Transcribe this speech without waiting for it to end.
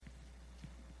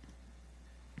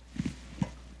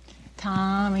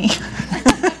Tommy.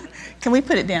 Can we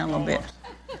put it down a little bit?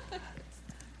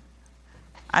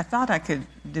 I thought I could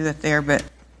do it there, but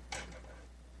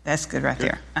that's good right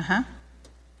there.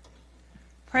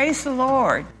 Praise the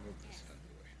Lord.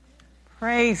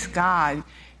 Praise God.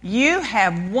 You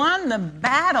have won the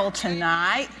battle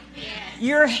tonight. Yes.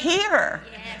 You're here.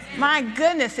 Yes. My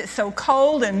goodness, it's so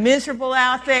cold and miserable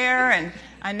out there, and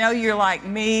I know you're like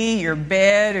me. Your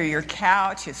bed or your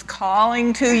couch is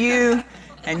calling to you,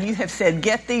 and you have said,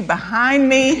 "Get thee behind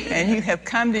me," and you have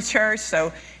come to church,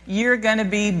 so you're going to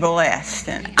be blessed,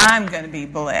 and I'm going to be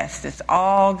blessed. It's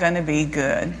all going to be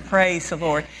good. Praise the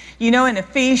Lord. You know, in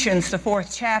Ephesians, the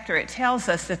 4th chapter, it tells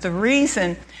us that the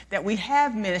reason that we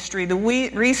have ministry, the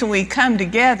reason we come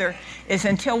together is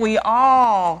until we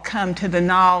all come to the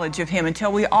knowledge of Him,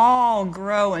 until we all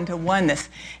grow into oneness.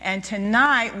 And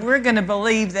tonight, we're going to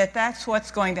believe that that's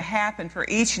what's going to happen for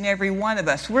each and every one of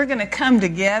us. We're going to come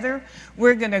together.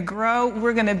 We're going to grow.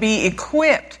 We're going to be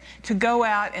equipped to go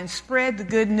out and spread the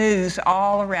good news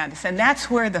all around us. And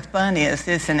that's where the fun is,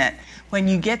 isn't it? When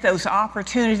you get those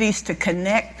opportunities to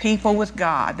connect people with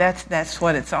God. That's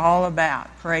what it's all about.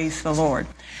 Praise the Lord.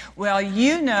 Well,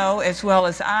 you know as well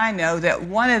as I know that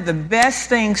one of the best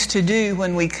things to do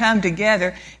when we come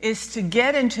together is to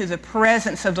get into the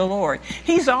presence of the Lord.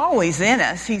 He's always in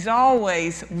us. He's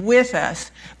always with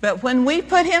us. But when we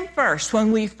put Him first,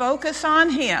 when we focus on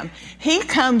Him, He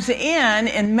comes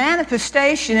in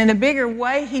manifestation in a bigger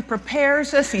way. He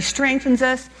prepares us. He strengthens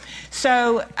us.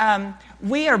 So,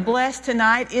 we are blessed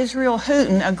tonight. Israel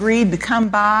Hooten agreed to come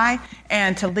by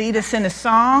and to lead us in a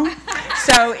song.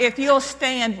 So if you'll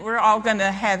stand, we're all going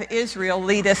to have Israel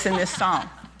lead us in this song.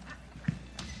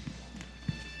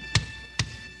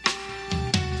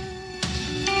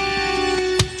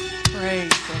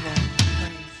 Praise the Lord.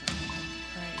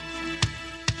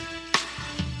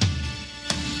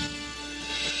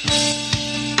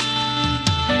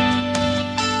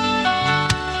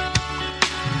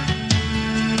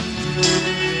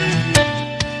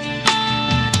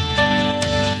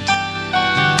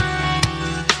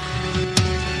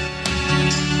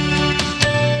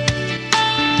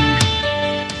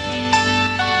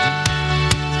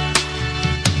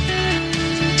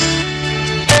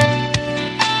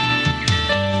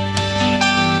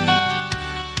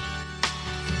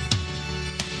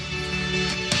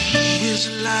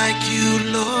 Like you,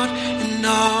 Lord, in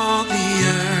all the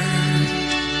earth.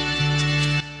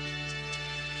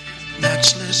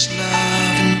 Matchless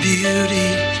love and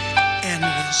beauty,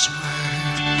 endless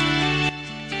worth.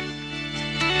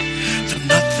 For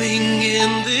nothing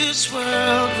in this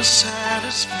world will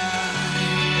satisfy.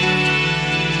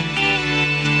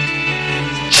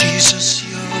 Jesus,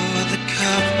 you're the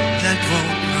cup that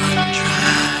won't run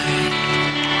dry.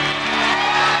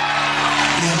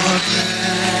 Your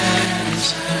presence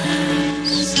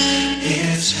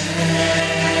is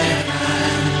heaven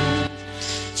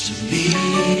to me.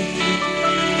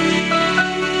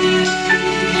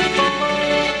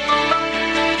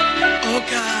 Oh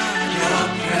God, your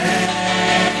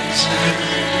presence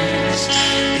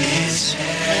is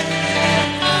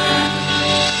heaven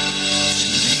to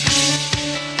me.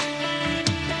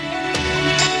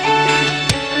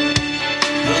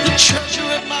 You're the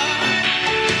treasure of my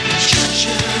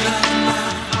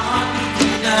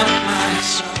my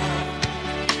soul.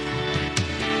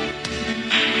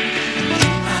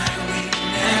 In my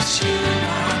weakness, you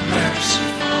are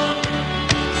merciful.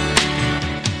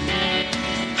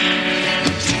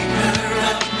 Redeemer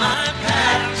of my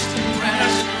past and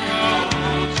present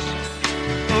wrongs.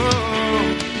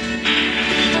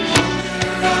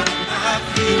 Holder of my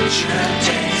future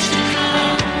days to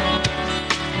come.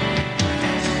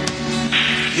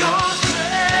 Your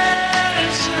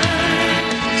presence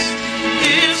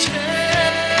is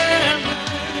heaven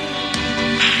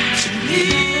to me.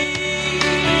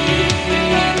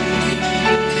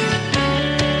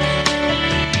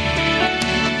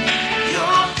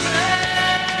 Your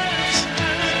presence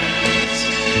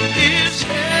is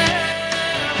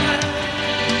heaven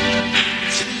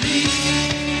to me.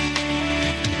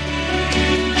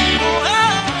 Oh,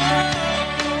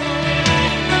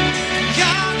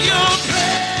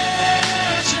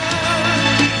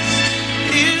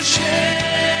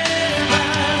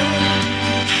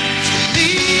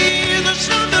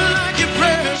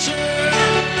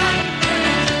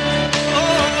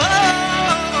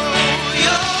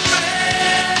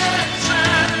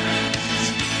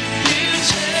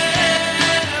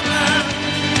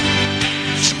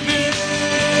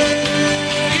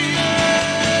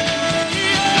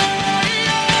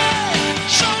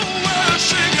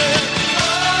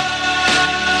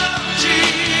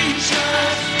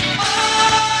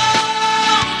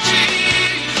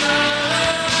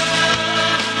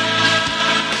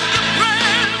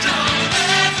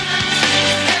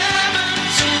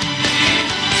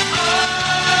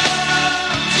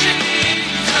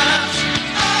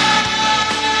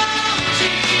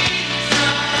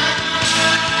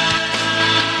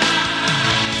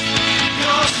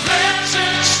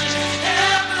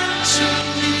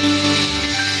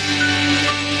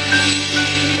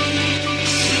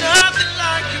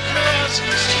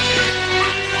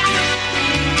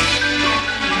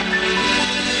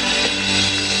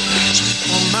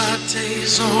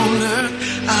 on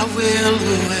earth I will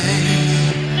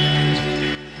await.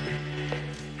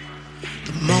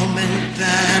 The moment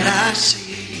that I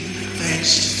see you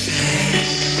face to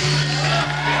face.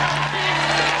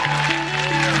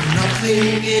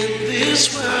 Nothing in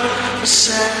this world will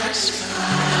satisfy.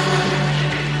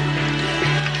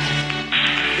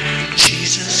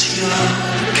 Jesus, you're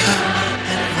the cup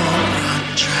that won't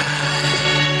run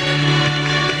dry.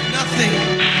 Nothing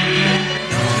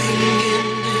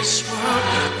in this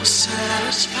world will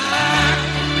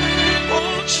satisfy.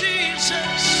 Oh,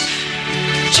 Jesus,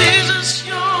 Jesus,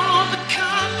 you're the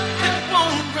cup that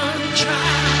won't run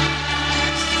dry.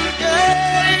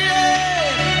 Yeah,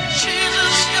 yeah.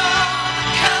 Jesus, you're the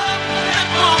cup that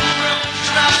won't run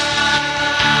dry.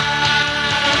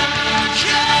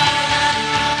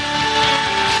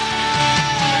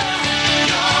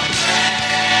 Your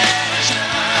presence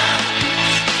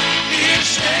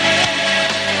is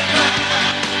heaven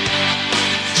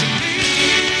to me.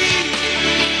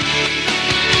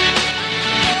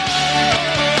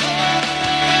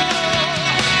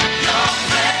 Your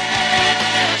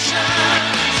presence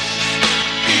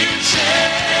is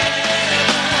heaven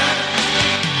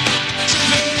to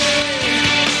me.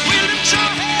 We lift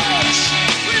our hands,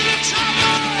 we lift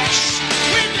our voice,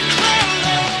 we declare,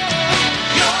 Lord,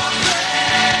 your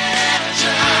presence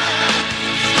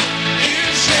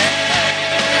is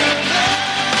heaven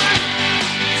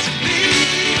to me.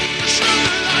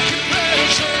 Something like your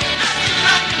presence,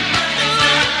 like your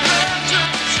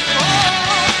presence. Oh,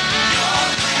 your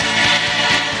presence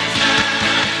is heaven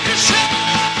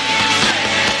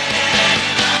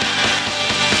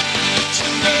to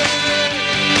me.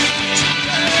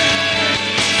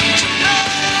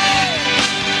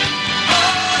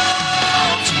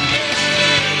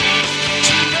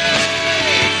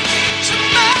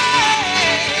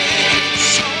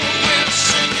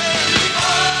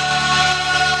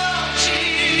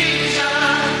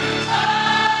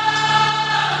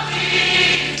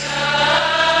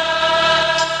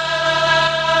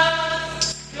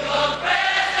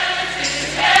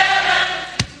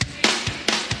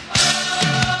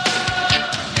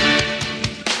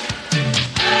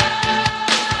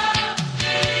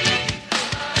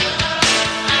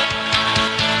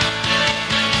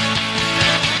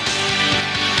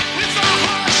 With our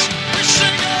hearts, we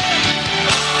sing it.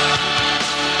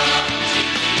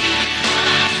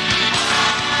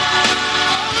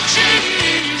 Oh,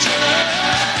 Jesus.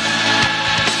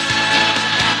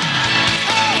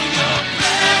 Oh, your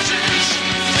presence.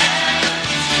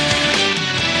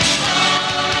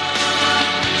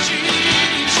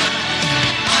 Jesus.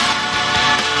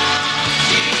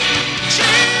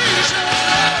 Jesus.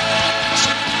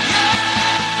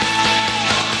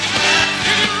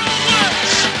 In your own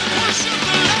words, worship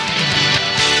the Lord.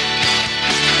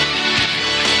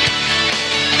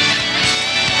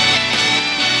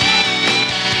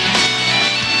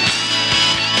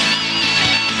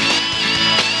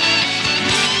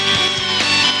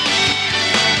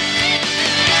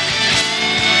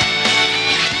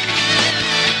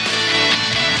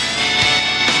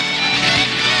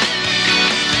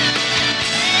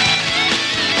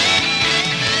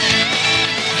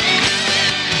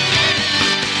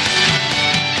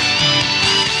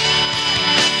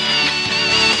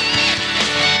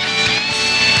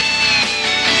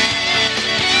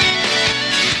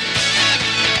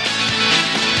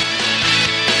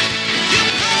 Your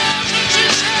presence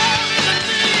is heaven to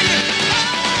me. Oh,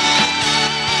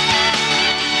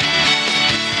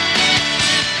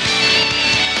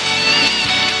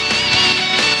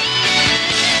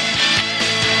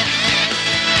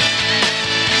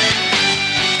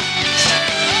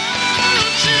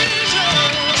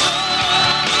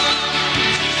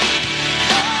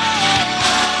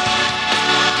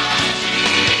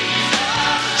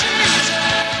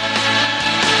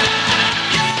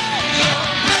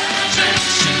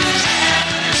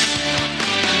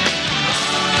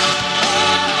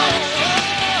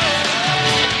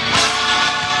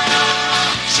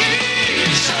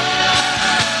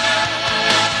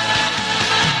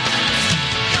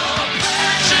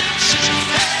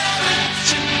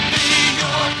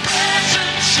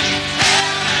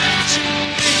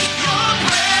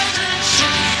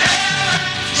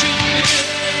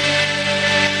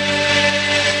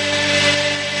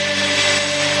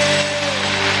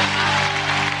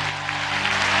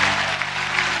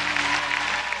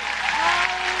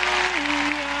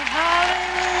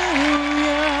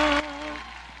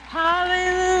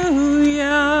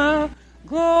 Hallelujah.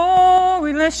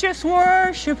 Glory. Let's just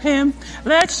worship him.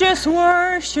 Let's just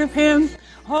worship him.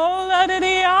 Oh, la di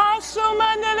di so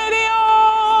man di di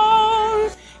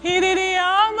on. He di di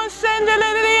ama send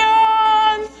di di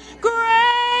on.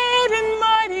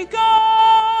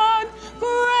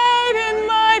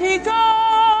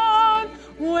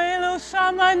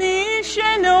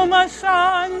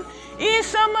 son.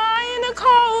 Isamayana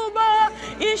Koba,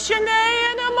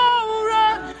 Ishanayana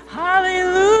Mora.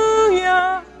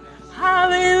 Hallelujah,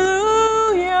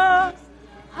 hallelujah,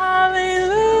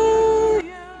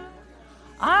 hallelujah.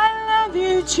 I love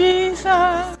you,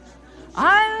 Jesus.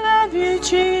 I love you,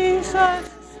 Jesus.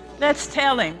 Let's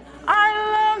tell him. I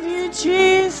love you,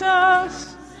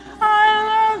 Jesus. I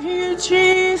love you,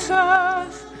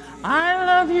 Jesus. I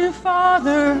love you,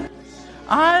 Father.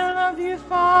 I love you,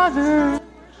 Father.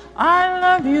 I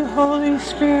love you, Holy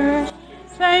Spirit.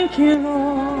 Thank you,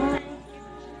 Lord.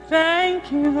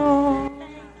 Thank you, Lord.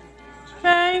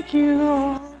 Thank you,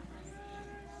 Lord.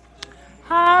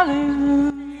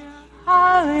 Hallelujah.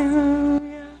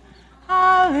 Hallelujah.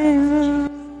 Hallelujah.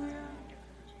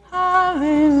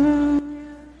 Hallelujah.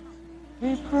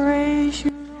 We praise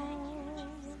you, Lord.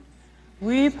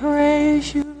 We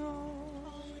praise you,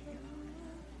 Lord.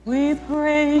 We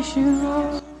praise you,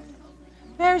 Lord.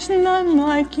 There's none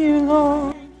like you,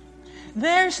 Lord.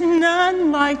 There's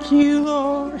none like you,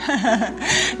 Lord.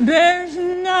 There's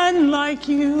none like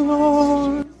you,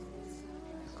 Lord.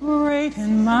 Great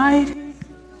and mighty,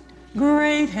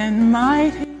 great and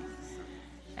mighty.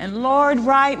 And Lord,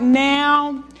 right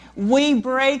now, we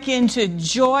break into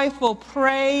joyful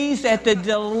praise at the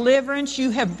deliverance you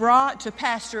have brought to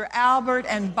Pastor Albert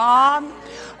and Bob.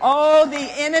 Oh, the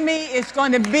enemy is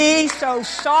going to be so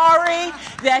sorry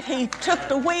that he took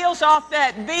the wheels off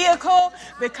that vehicle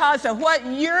because of what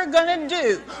you're going to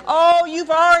do. Oh, you've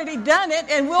already done it,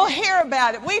 and we'll hear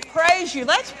about it. We praise you.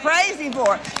 Let's praise him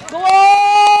for it.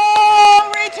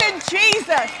 Glory to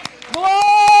Jesus.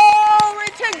 Glory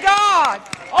to God.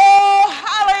 Oh,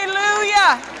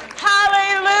 hallelujah.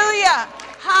 Hallelujah.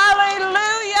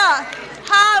 Hallelujah.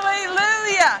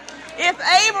 Hallelujah. If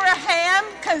Abraham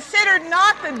considered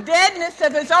not the deadness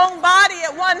of his own body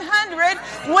at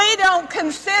 100, we don't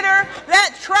consider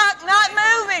that truck not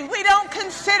moving. We don't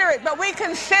consider it, but we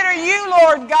consider you,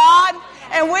 Lord God.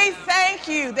 And we thank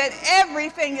you that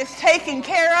everything is taken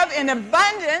care of in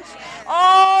abundance.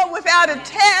 Oh, without a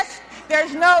test,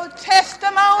 there's no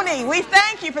testimony. We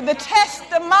thank you for the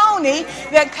testimony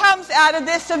that comes out of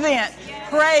this event.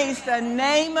 Praise the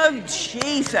name of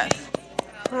Jesus.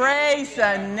 Praise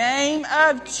the name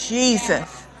of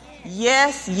Jesus.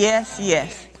 Yes, yes,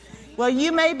 yes. Well,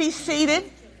 you may be seated.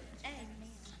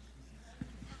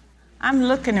 I'm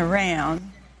looking around.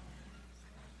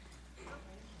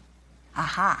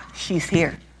 Aha, she's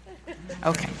here.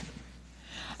 Okay.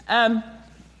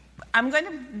 I'm going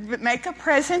to make a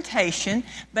presentation,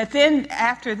 but then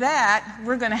after that,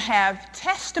 we're going to have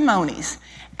testimonies.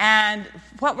 And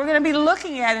what we're going to be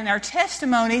looking at in our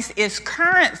testimonies is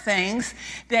current things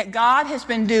that God has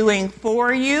been doing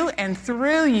for you and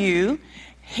through you,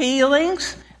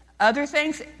 healings, other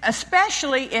things,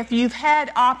 especially if you've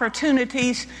had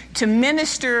opportunities to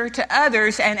minister to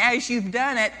others, and as you've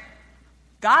done it,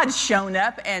 God's shown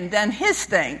up and done his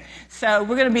thing. So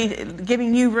we're going to be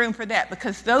giving you room for that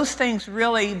because those things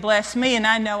really bless me, and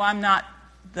I know I'm not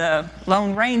the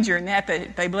Lone Ranger in that,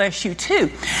 but they bless you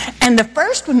too. And the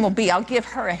first one will be, I'll give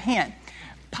her a hint.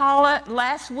 Paula,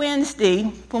 last Wednesday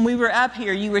when we were up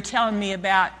here, you were telling me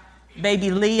about baby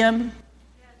Liam.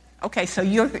 Okay, so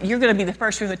you're going to be the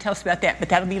first one to tell us about that, but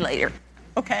that'll be later.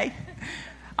 Okay?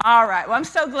 All right. Well, I'm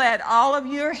so glad all of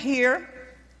you are here.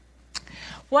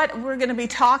 What we're going to be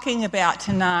talking about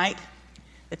tonight,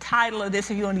 the title of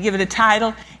this, if you want to give it a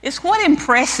title, is What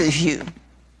Impresses You?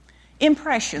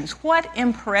 Impressions. What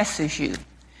impresses you?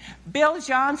 Bill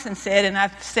Johnson said, and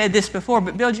I've said this before,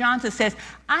 but Bill Johnson says,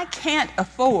 I can't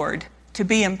afford to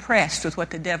be impressed with what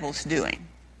the devil's doing.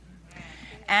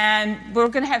 And we're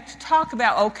going to have to talk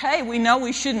about, okay, we know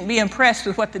we shouldn't be impressed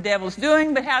with what the devil's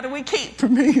doing, but how do we keep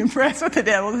from being impressed with what the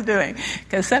devil's doing?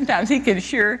 Because sometimes he can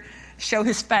sure show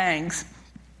his fangs.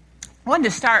 I wanted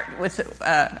to start with,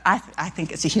 I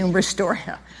think it's a humorous story.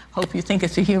 I hope you think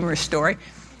it's a humorous story.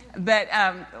 But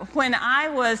when I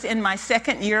was in my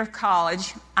second year of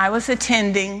college, I was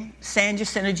attending San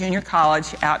Jacinto Junior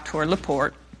College out toward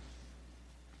LaPorte.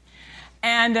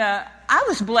 And I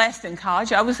was blessed in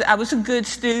college. I was a good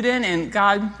student, and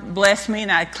God blessed me,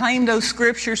 and I claimed those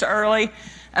scriptures early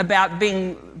about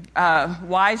being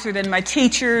wiser than my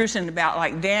teachers, and about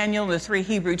like Daniel, the 3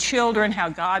 Hebrew children, how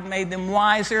God made them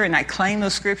wiser, and I claimed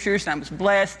those scriptures, and I was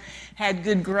blessed, had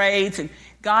good grades, and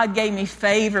God gave me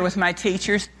favor with my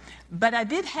teachers. But I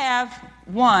did have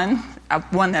one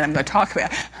that I'm going to talk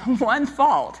about, one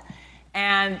fault,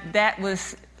 and that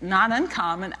was not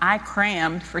uncommon. I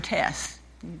crammed for tests.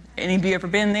 Any of you ever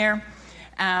been there?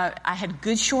 I had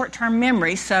good short-term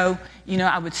memory, so,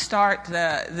 I would start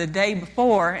the day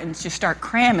before and just start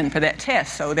cramming for that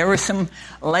test. So there were some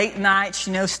late nights,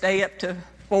 stay up to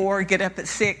 4, get up at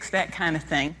 6, that kind of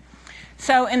thing.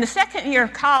 So in the second year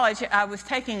of college, I was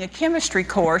taking a chemistry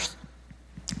course,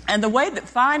 and the way that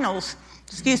finals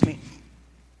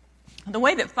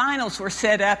were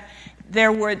set up,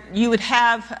 you would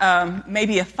have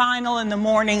maybe a final in the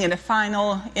morning and a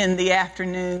final in the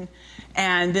afternoon,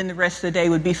 and then the rest of the day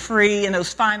would be free. And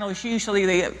those finals, usually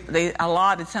they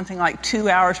allotted something like 2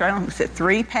 hours, or I don't know, is it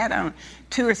 3, Pat? I don't know,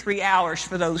 2 or 3 hours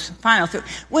for those finals. It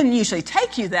wouldn't usually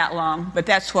take you that long, but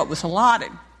that's what was allotted.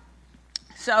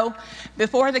 So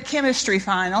before the chemistry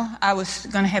final, I was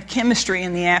going to have chemistry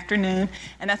in the afternoon,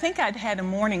 and I think I'd had a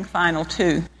morning final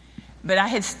too. But I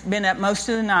had been up most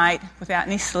of the night without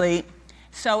any sleep.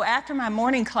 So after my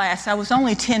morning class, I was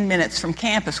only 10 minutes from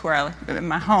campus where I lived, in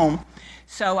my home.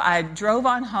 So I drove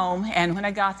on home, and when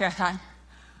I got there, I thought,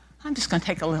 I'm just going to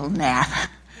take a little nap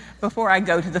before I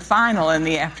go to the final in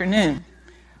the afternoon.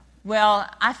 Well,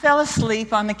 I fell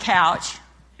asleep on the couch,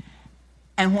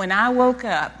 and when I woke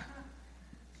up,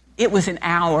 it was an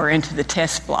hour into the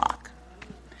test block.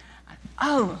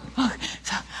 So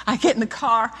I get in the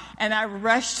car, and I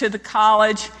rush to the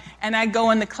college, and I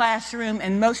go in the classroom,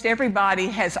 and most everybody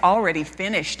has already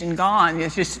finished and gone.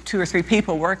 There's just 2 or 3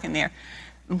 people working there.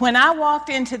 When I walked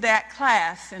into that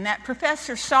class and that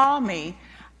professor saw me,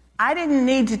 I didn't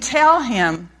need to tell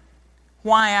him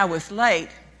why I was late.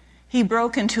 He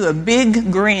broke into a big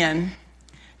grin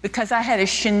because I had a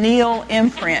chenille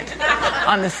imprint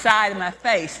on the side of my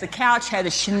face. The couch had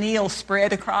a chenille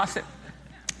spread across it.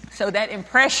 So that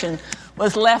impression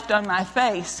was left on my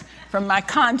face from my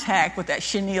contact with that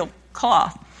chenille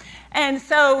cloth. And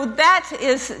so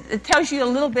it tells you a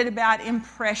little bit about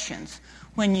impressions.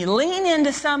 When you lean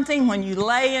into something, when you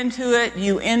lay into it,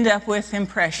 you end up with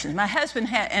impressions. My husband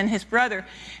and his brother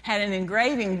had an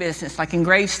engraving business, like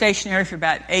engraved stationery, for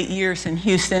about 8 years in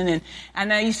Houston.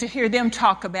 And I used to hear them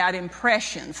talk about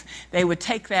impressions. They would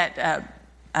take that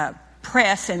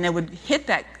press and they would hit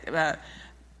that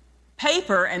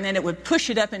paper, and then it would push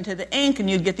it up into the ink, and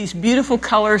you'd get these beautiful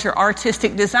colors or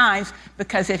artistic designs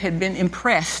because it had been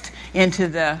impressed into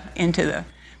the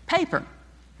paper.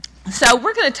 So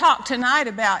we're going to talk tonight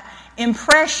about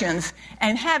impressions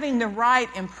and having the right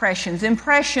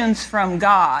impressions from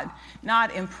God,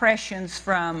 not impressions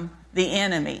from the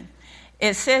enemy.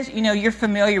 It says, you're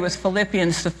familiar with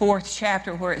Philippians, the 4th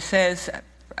chapter, where it says,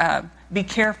 be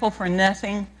careful for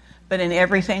nothing, but in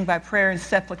everything by prayer and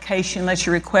supplication, let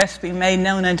your requests be made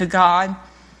known unto God.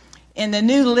 In the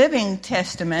New Living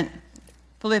Testament,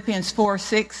 Philippians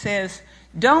 4:6 says,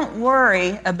 don't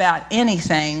worry about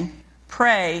anything,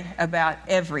 pray about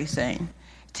everything.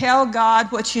 Tell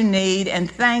God what you need and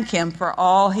thank Him for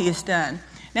all He has done.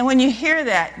 Now, when you hear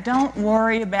that, don't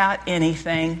worry about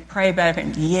anything, pray about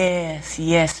everything.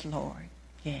 Yes, Lord,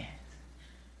 yes.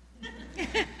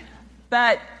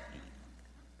 But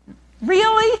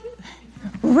really?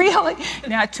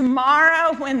 Now,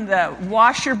 tomorrow when the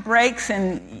washer breaks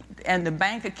and the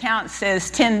bank account says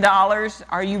 $10,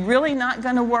 are you really not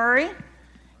going to worry?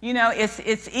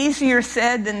 It's easier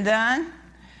said than done.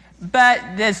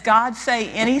 But does God say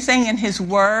anything in His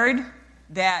Word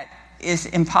that is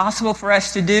impossible for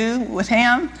us to do with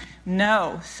Him?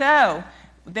 No. So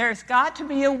there's got to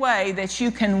be a way that you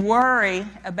can worry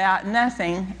about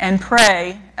nothing and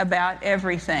pray about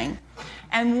everything.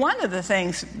 And one of the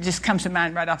things just comes to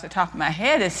mind right off the top of my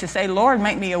head is to say, Lord,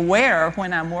 make me aware of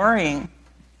when I'm worrying.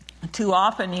 Too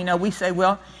often, we say,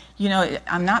 well,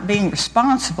 I'm not being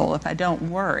responsible if I don't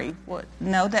worry. Well,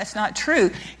 no, that's not true.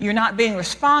 You're not being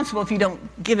responsible if you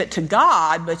don't give it to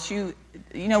God, but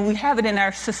we have it in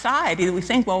our society that we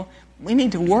think, well, we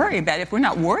need to worry about it. If we're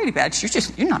not worried about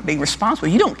it, you're not being responsible.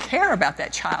 You don't care about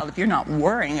that child if you're not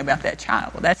worrying about that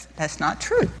child. Well, that's not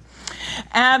true.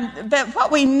 But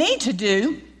what we need to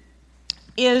do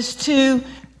is to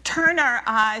turn our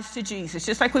eyes to Jesus.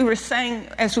 Just like we were saying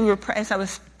as I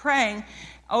was praying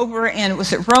over in,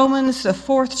 was it Romans, the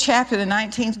 4th chapter, the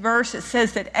 19th verse, it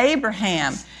says that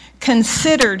Abraham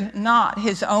considered not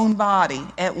his own body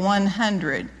at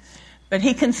 100, but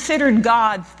he considered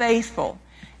God faithful.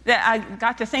 That I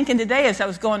got to thinking today as I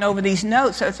was going over these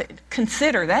notes, I said,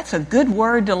 consider, that's a good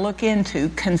word to look into,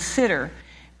 consider.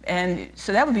 And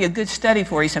so that would be a good study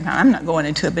for you sometime. I'm not going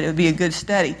into it, but it would be a good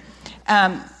study.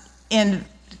 In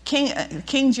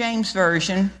King James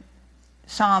Version,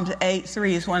 Psalms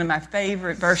 8:3 is one of my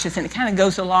favorite verses, and it kind of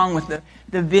goes along with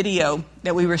the video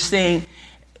that we were seeing.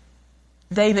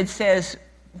 David says,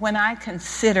 when I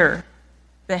consider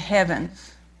the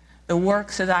heavens, the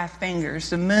works of thy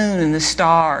fingers, the moon and the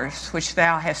stars which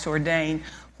thou hast ordained.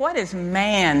 What is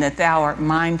man that thou art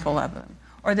mindful of him?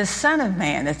 Or the Son of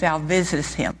Man that thou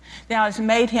visitest him? Thou hast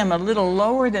made him a little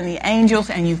lower than the angels,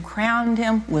 and you've crowned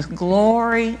him with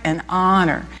glory and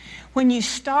honor. When you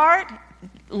start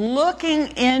looking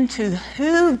into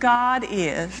who God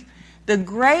is, the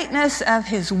greatness of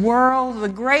his world, the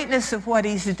greatness of what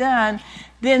he's done,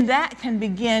 then that can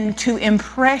begin to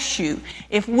impress you.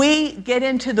 If we get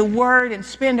into the Word and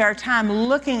spend our time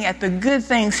looking at the good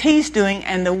things he's doing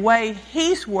and the way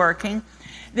he's working,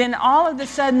 then all of a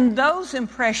sudden those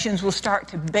impressions will start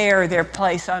to bear their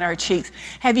place on our cheeks.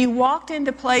 Have you walked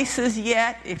into places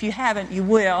yet? If you haven't, you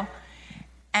will.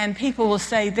 And people will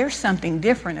say, there's something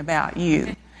different about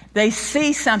you. They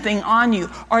see something on you,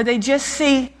 or they just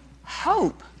see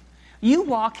hope. You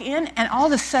walk in and all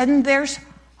of a sudden there's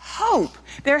hope.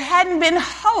 There hadn't been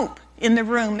hope in the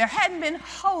room. There hadn't been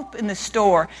hope in the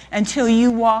store until you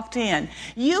walked in.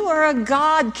 You are a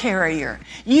God carrier.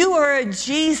 You are a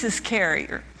Jesus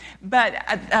carrier. But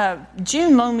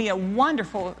June loaned me a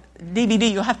wonderful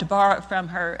DVD. You'll have to borrow it from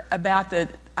her, about the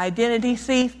Identity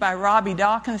Thief by Robbie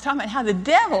Dawkins, talking about how the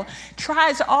devil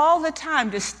tries all the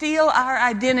time to steal our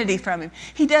identity from him.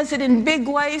 He does it in big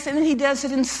ways, and then he does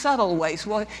it in subtle ways.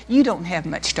 Well, you don't have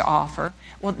much to offer.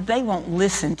 Well, they won't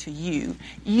listen to you.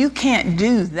 You can't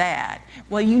do that.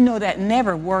 Well, you know that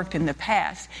never worked in the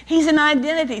past. He's an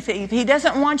identity thief. He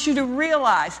doesn't want you to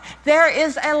realize there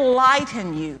is a light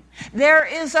in you. There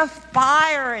is a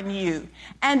fire in you,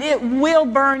 and it will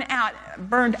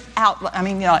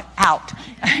out.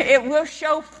 It will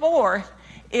show forth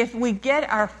if we get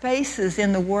our faces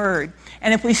in the Word,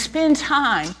 and if we spend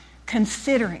time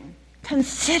considering.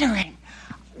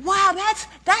 Wow,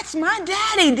 that's my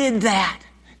daddy did that.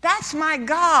 That's my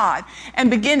God. And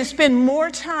begin to spend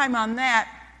more time on that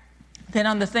than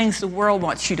on the things the world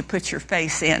wants you to put your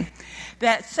face in.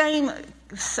 That same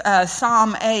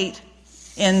Psalm 8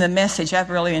 in the Message, I've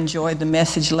really enjoyed the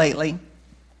Message lately.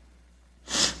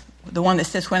 The one that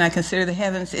says, when I consider the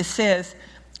heavens, it says,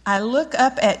 I look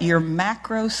up at your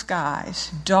macro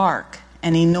skies, dark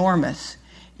and enormous,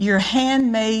 your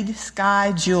handmade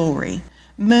sky jewelry,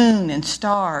 moon and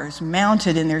stars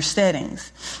mounted in their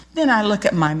settings. Then I look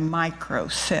at my micro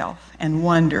self and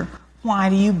wonder, why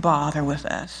do you bother with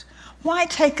us? Why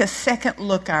take a second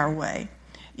look our way?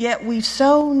 Yet we've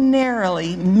so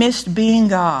narrowly missed being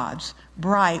gods,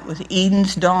 bright with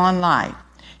Eden's dawn light.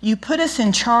 You put us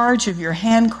in charge of your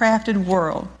handcrafted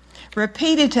world,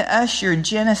 repeated to us your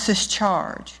Genesis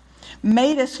charge,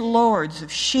 made us lords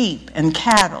of sheep and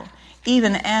cattle,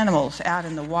 even animals out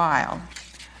in the wild,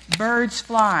 birds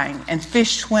flying and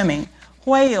fish swimming,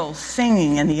 whales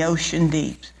singing in the ocean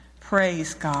deeps.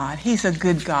 Praise God. He's a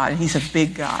good God, and he's a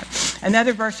big God.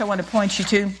 Another verse I want to point you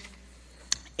to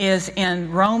is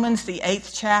in Romans, the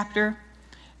 8th chapter,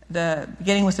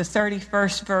 beginning with the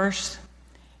 31st verse.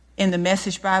 In the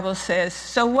Message Bible says,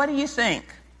 so what do you think?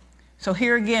 So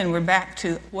here again, we're back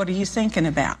to, what are you thinking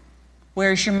about?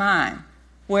 Where's your mind?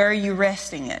 Where are you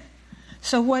resting it?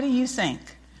 So what do you think?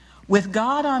 With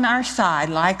God on our side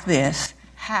like this,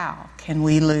 how can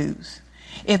we lose?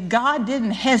 If God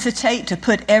didn't hesitate to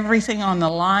put everything on the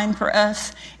line for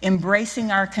us,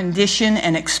 embracing our condition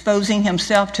and exposing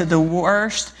himself to the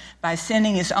worst by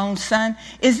sending his own Son,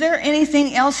 is there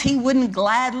anything else he wouldn't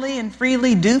gladly and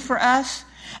freely do for us?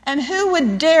 And who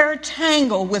would dare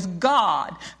tangle with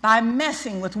God by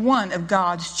messing with one of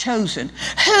God's chosen?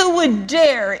 Who would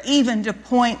dare even to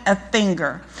point a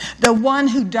finger? The one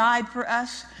who died for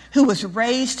us, who was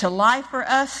raised to life for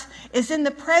us, is in the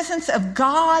presence of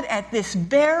God at this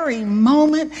very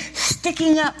moment,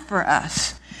 sticking up for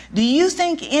us. Do you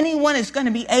think anyone is going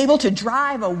to be able to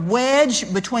drive a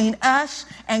wedge between us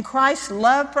and Christ's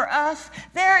love for us?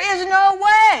 There is no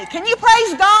way. Can you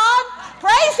praise God?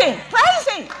 Praise him, praise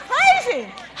him, praise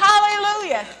him.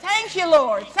 Hallelujah. Thank you,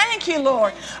 Lord. Thank you,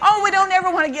 Lord. Oh, we don't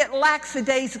ever want to get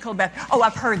lackadaisical about, oh,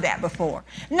 I've heard that before.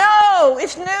 No,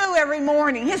 it's new every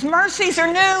morning. His mercies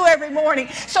are new every morning.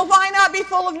 So why not be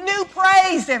full of new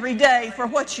praise every day for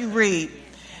what you read?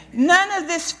 None of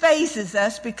this phases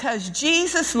us because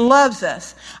Jesus loves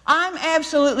us. I'm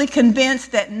absolutely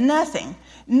convinced that nothing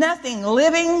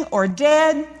living or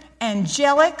dead,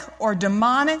 angelic or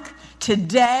demonic,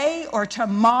 today or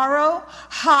tomorrow,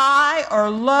 high or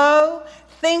low,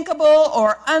 thinkable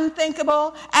or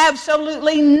unthinkable,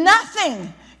 absolutely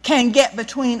nothing can get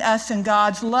between us and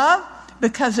God's love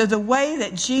because of the way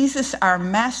that Jesus, our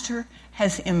Master,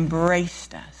 has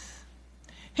embraced us.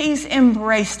 He's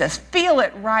embraced us. Feel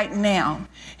it right now.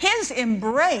 His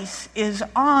embrace is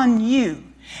on you.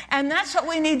 And that's what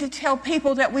we need to tell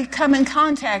people that we come in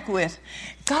contact with.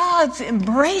 God's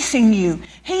embracing you.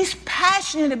 He's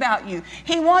passionate about you.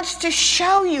 He wants to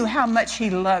show you how much he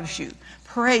loves you.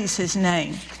 Praise his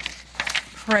name.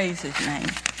 Praise his name.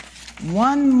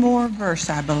 One more verse,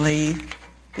 I believe.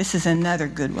 This is another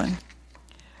good one.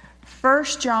 1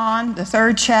 John, the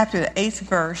 3rd chapter, the 8th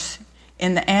verse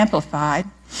in the Amplified.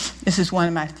 This is one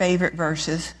of my favorite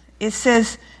verses. It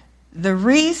says, the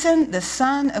reason the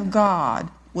Son of God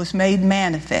was made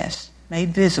manifest, made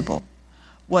visible,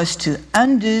 was to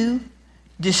undo,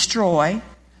 destroy,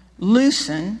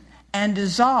 loosen, and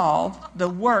dissolve the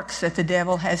works that the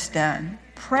devil has done.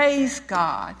 Praise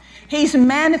God. He's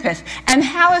manifest. And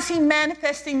how is he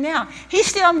manifesting now? He's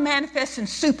still manifesting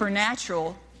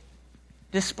supernatural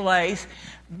displays,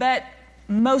 but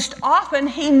most often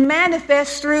he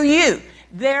manifests through you.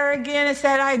 There again, it's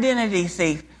that identity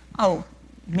thief. Oh,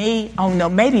 me? Oh, no,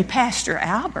 maybe Pastor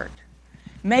Albert.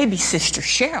 Maybe Sister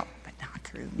Cheryl, but not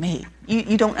through me.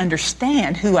 You don't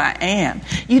understand who I am.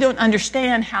 You don't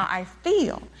understand how I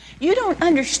feel. You don't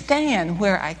understand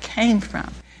where I came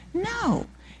from. No.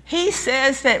 He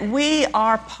says that we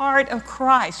are part of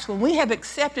Christ. When we have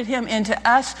accepted him into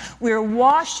us, we're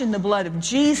washed in the blood of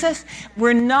Jesus.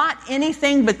 We're not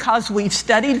anything because we've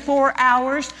studied 4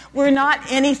 hours. We're not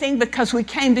anything because we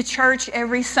came to church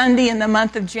every Sunday in the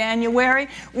month of January.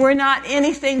 We're not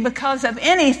anything because of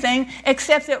anything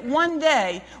except that one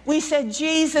day we said,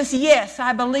 Jesus, yes,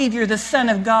 I believe you're the Son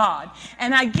of God.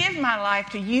 And I give my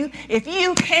life to you. If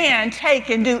you can take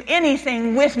and do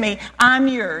anything with me, I'm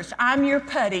yours. I'm your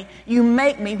putty. You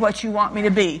make me what you want me to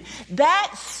be.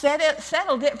 That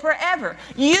settled it forever.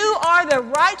 You are the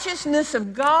righteousness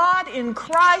of God in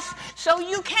Christ, so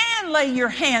you can lay your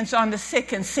hands on the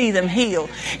sick and see them healed.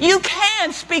 You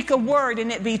can speak a word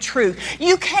and it be true.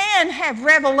 You can have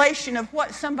revelation of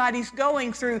what somebody's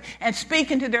going through and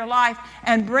speak into their life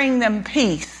and bring them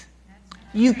peace.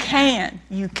 You can.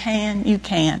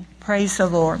 Praise the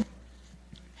Lord.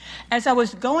 As I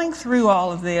was going through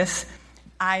all of this,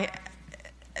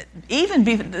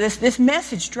 this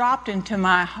message dropped into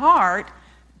my heart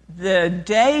the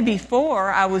day before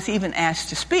I was even asked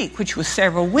to speak, which was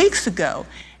several weeks ago.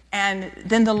 And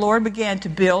then the Lord began to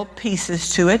build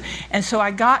pieces to it. And so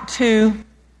I got to,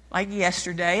 like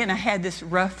yesterday, and I had this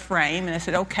rough frame, and I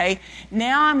said, okay,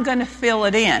 now I'm going to fill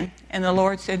it in. And the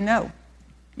Lord said, no,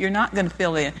 you're not going to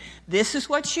fill it in. This is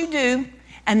what you do,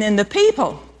 and then the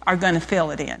people are going to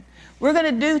fill it in. We're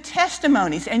going to do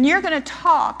testimonies, and you're going to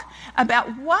talk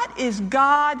about what is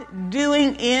God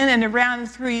doing in and around and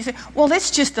through you. You say, well, that's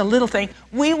just a little thing.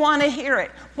 We want to hear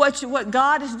it. What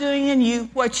God is doing in you,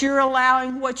 what you're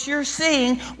allowing, what you're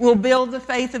seeing will build the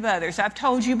faith of others. I've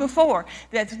told you before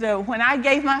that when I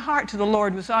gave my heart to the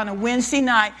Lord was on a Wednesday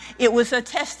night. It was a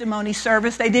testimony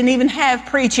service. They didn't even have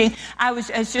preaching. I was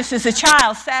just as a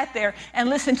child sat there and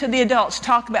listened to the adults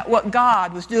talk about what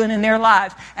God was doing in their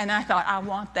lives. And I thought, I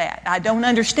want that. I don't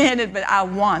understand it, but I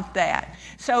want that.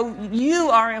 So you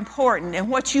are important, and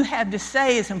what you have to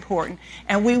say is important,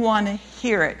 and we want to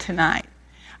hear it tonight.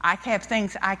 I have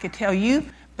things I could tell you,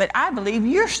 but I believe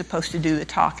you're supposed to do the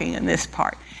talking in this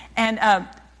part. And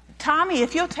Tommy,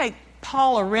 if you'll take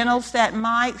Paula Reynolds that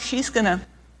mic, she's going to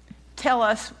tell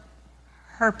us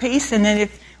her piece, and then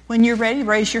when you're ready,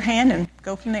 raise your hand and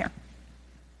go from there.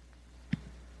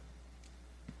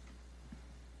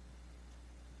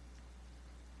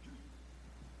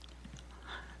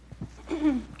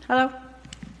 Hello.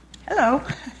 Hello.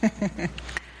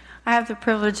 I have the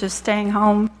privilege of staying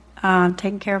home,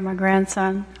 taking care of my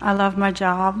grandson. I love my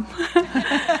job,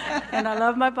 and I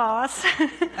love my boss.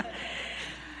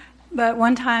 But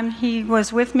one time he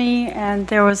was with me, and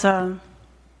there was their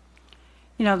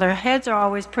heads are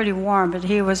always pretty warm, but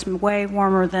he was way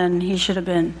warmer than he should have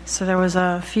been. So there was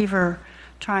a fever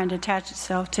trying to attach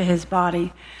itself to his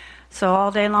body. So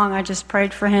all day long I just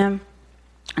prayed for him,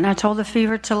 and I told the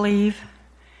fever to leave.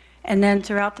 And then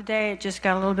throughout the day, it just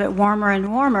got a little bit warmer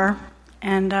and warmer.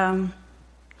 And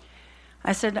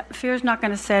I said, fear's not going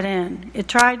to set in. It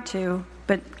tried to,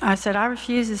 but I said, I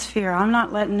refuse this fear. I'm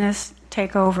not letting this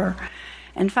take over.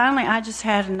 And finally, I just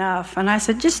had enough. And I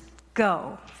said, just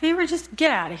go. Fever, just get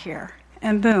out of here.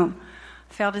 And boom,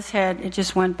 felt his head. It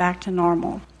just went back to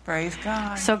normal. Praise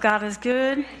God. So God is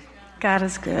good. God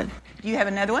is good. Do you have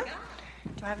another one?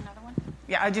 Do I have another one?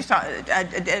 Yeah, I just thought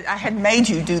I had made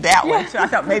you do that one, so I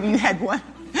thought maybe you had one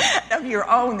of your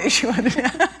own that you wanted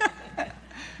to.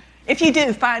 If you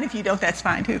do, fine. If you don't, that's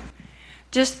fine too.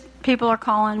 Just people are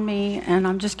calling me, and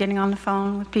I'm just getting on the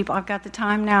phone with people. I've got the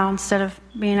time now instead of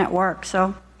being at work,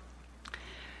 so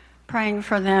praying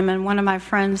for them. And one of my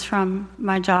friends from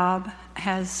my job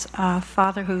has a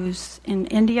father who's in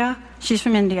India. She's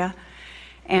from India,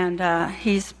 and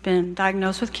he's been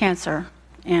diagnosed with cancer.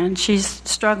 And she's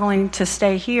struggling to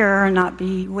stay here and not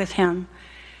be with him.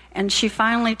 And she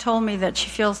finally told me that she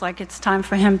feels like it's time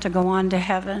for him to go on to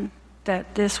heaven,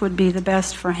 that this would be the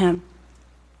best for him.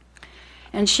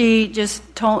 And she just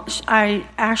I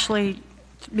actually,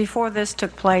 before this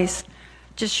took place,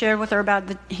 just shared with her about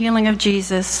the healing of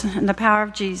Jesus and the power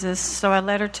of Jesus. So I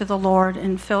led her to the Lord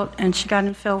and she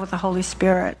got filled with the Holy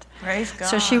Spirit. Praise God.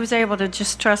 So she was able to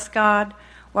just trust God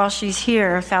while she's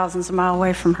here, thousands of miles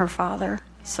away from her father.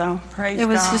 So it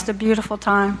was just a beautiful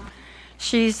time.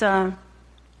 She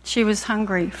was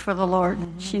hungry for the Lord.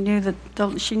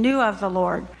 Mm-hmm. She knew of the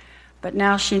Lord, but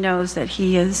now she knows that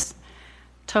He is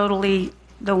totally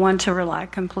the one to rely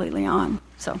completely on.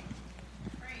 So,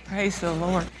 praise the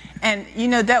Lord. And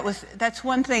that's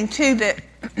one thing too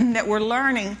that we're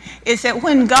learning is that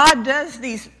when God does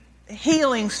these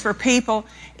healings for people,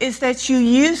 is that you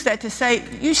use that to say,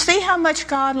 you see how much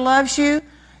God loves you?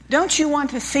 Don't you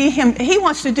want to see Him? He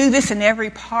wants to do this in every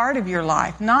part of your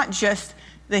life, not just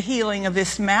the healing of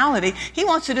this malady. He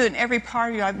wants to do it in every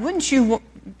part of your life.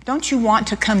 Don't you want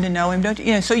to come to know Him? Don't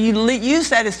you? So you use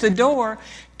that as the door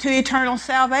to eternal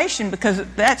salvation, because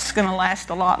that's going to last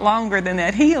a lot longer than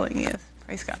that healing is.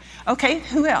 Praise God. Okay,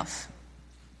 who else?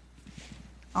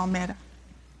 Almeda.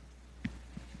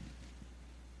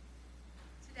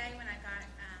 Today when I got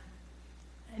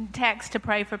a text to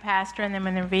pray for Pastor, and then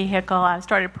in the vehicle I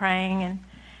started praying, and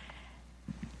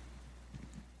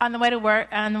on the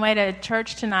way to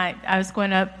church tonight, I was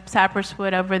going up Cypress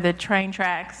Wood over the train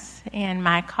tracks in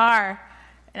my car,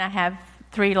 and I have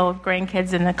 3 little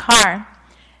grandkids in the car,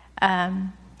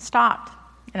 stopped.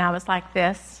 And I was like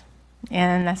this,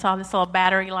 and I saw this little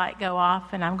battery light go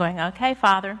off, and I'm going, okay,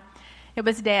 Father. It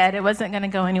was dead. It wasn't going to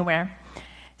go anywhere.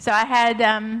 So I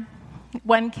had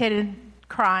one kid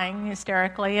crying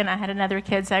hysterically, and I had another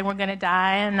kid saying, we're going to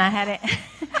die, and I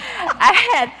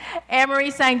had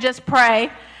Anne-Marie saying, just pray.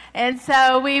 And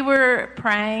so we were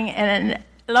praying, and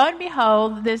lo and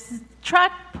behold, this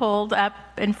truck pulled up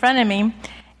in front of me,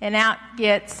 and out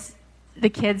gets the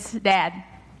kid's dad.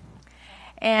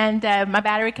 And my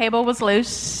battery cable was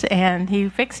loose, and he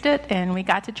fixed it, and we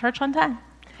got to church on time.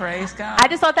 Praise God. I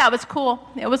just thought that was cool.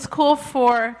 It was cool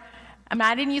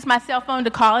I didn't use my cell phone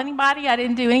to call anybody. I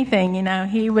didn't do anything,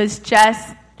 He was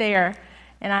just there.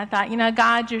 And I thought,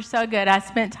 God, you're so good. I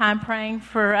spent time praying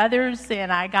for others,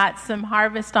 and I got some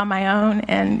harvest on my own,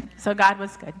 and so God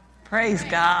was good. Praise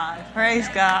God. Praise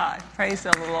God. Praise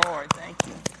the Lord. Thank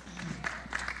you.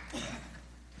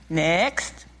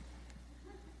 Next.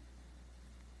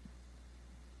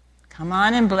 Come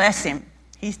on and bless him.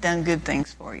 He's done good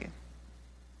things for you.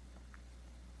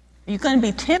 Are you going to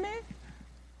be timid?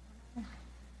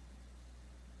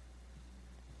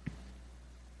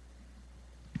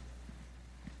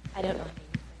 I don't know.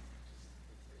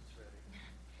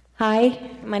 Hi,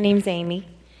 my name's Amy,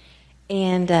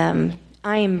 and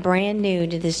I am brand new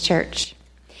to this church,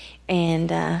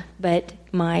 but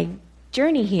my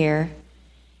journey here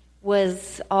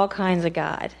was all kinds of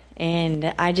God,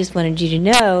 and I just wanted you to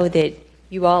know that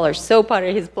you all are so part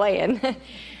of His plan.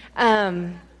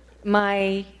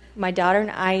 My daughter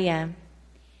and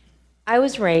I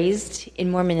was raised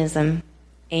in Mormonism,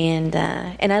 and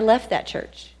I left that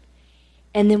church.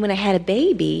 And then when I had a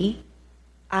baby,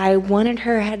 I wanted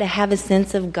her to have a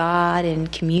sense of God and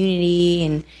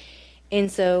community, and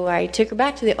so I took her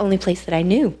back to the only place that I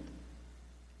knew.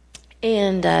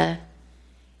 And I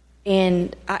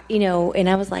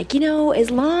was like, as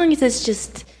long as it's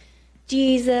just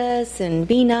Jesus and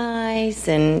be nice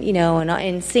and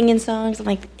and singing songs, I'm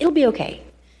like, it'll be okay.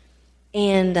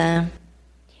 And then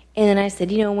I said,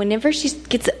 whenever she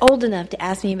gets old enough to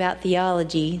ask me about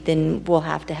theology, then we'll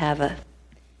have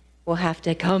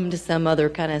to come to some other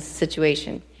kind of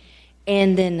situation.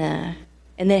 And then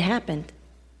it happened.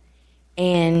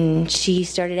 And she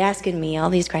started asking me all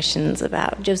these questions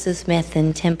about Joseph Smith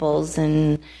and temples,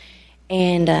 and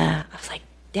I was like,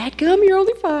 "Dadgum, you're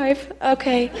only 5,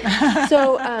 okay."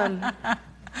 So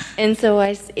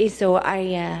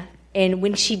and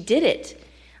when she did it,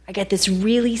 I got this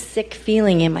really sick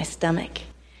feeling in my stomach,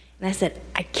 and I said,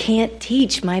 "I can't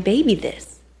teach my baby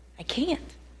this. I can't."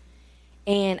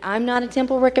 And I'm not a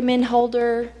temple recommend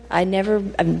holder. I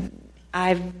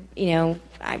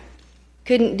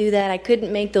couldn't do that. I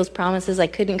couldn't make those promises. I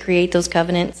couldn't create those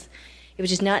covenants. It was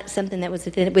just not something that was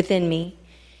within me.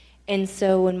 And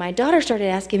so when my daughter started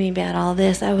asking me about all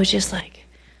this, I was just like,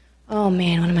 oh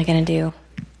man, what am I going to do?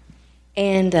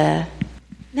 And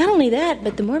not only that,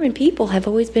 but the Mormon people have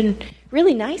always been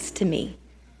really nice to me.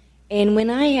 And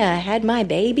when I had my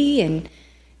baby and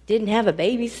didn't have a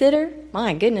babysitter,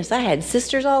 my goodness, I had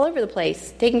sisters all over the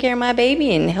place taking care of my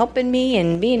baby and helping me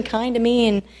and being kind to me.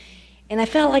 And I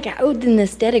felt like I owed them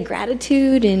this debt of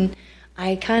gratitude, and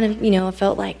I kind of, I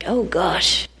felt like, oh,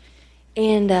 gosh.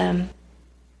 And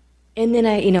then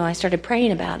I started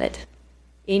praying about it,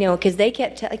 because they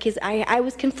kept, because I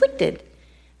was conflicted.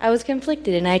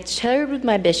 And I shared with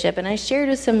my bishop, and I shared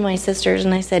with some of my sisters,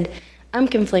 and I said, I'm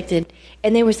conflicted.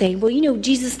 And they were saying, well,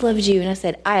 Jesus loves you. And I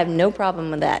said, I have no problem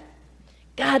with that.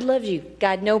 God loves you.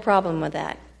 God, no problem with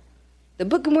that. The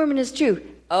Book of Mormon is true.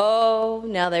 Oh,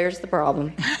 now there's the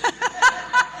problem.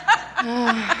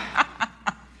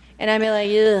 And I'm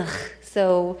like, ugh.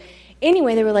 So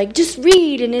anyway, they were like, just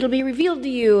read and it'll be revealed to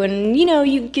you, and,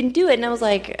 you can do it. And I was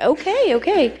like, okay.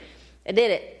 I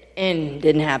did it, and it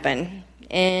didn't happen.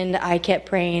 And I kept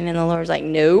praying, and the Lord was like,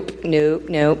 nope.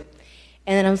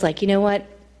 And then I was like, you know what?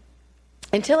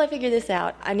 Until I figure this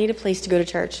out, I need a place to go to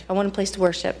church. I want a place to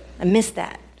worship. I missed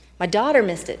that. My daughter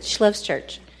missed it. She loves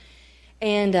church.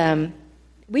 And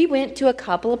we went to a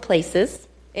couple of places,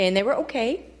 and they were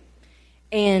okay.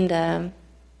 And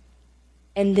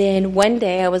then one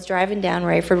day I was driving down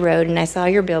Rayford Road, and I saw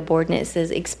your billboard, and it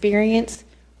says, Experience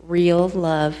Real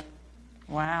Love.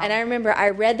 Wow. And I remember I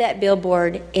read that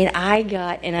billboard, and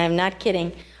and I'm not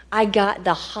kidding, I got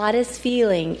the hottest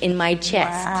feeling in my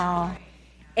chest. Wow.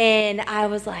 And I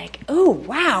was like, oh,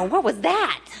 wow, what was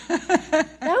that? That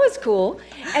was cool.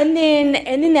 And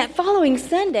then that following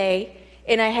Sunday,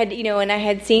 and I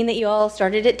had seen that you all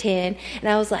started at 10, and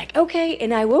I was like, okay.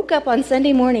 And I woke up on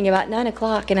Sunday morning about 9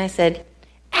 o'clock, and I said,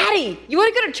 Addie, you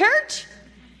want to go to church?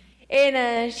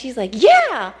 And she's like,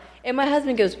 yeah. And my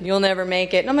husband goes, you'll never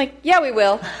make it. And I'm like, yeah, we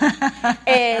will.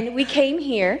 And we came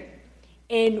here,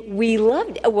 and we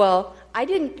loved it. Well, I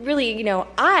didn't really,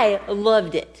 I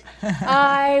loved it.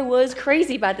 I was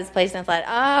crazy about this place, and I thought,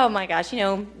 oh, my gosh,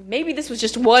 maybe this was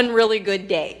just one really good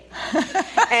day.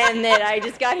 And that I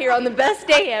just got here on the best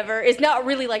day ever. It's not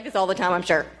really like this all the time, I'm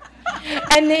sure.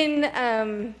 And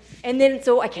then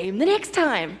so I came the next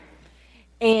time,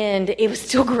 and it was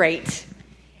still great.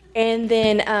 And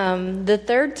then the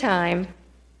third time,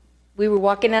 we were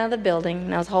walking out of the building,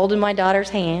 and I was holding my daughter's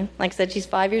hand. Like I said, she's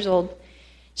 5 years old.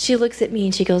 She looks at me,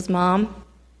 and she goes, Mom,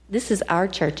 this is our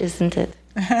church, isn't it?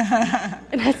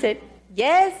 And I said,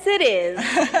 yes, it is.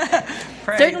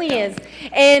 Certainly is.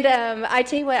 And I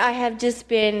tell you what, I have just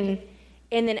been,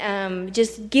 and then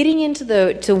just getting into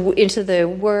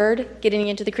the Word, getting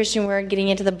into the Christian Word, getting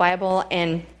into the Bible,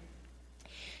 and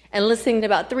listening to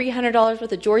about $300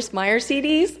 worth of Joyce Meyer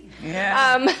CDs.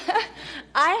 Yeah.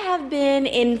 I have been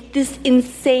in this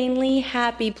insanely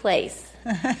happy place.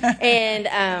 And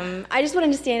I just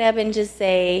wanted to stand up and just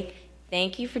say,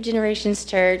 thank you for Generations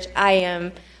Church. I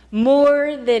am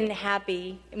more than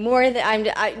happy,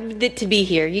 to be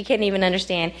here. You can't even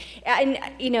understand.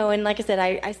 And like I said,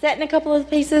 I sat in a couple of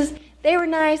places. They were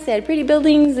nice. They had pretty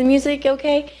buildings, the music,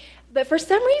 okay. But for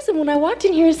some reason, when I walked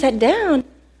in here and sat down,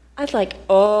 I was like,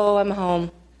 oh, I'm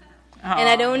home. Aww. And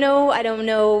I don't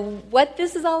know what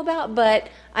this is all about, but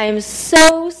I am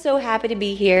so, so happy to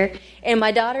be here. And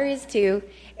my daughter is too.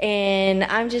 And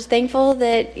I'm just thankful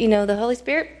that, the Holy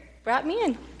Spirit brought me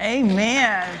in.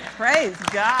 Amen. Praise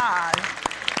God.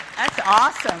 That's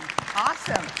awesome.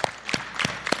 Awesome.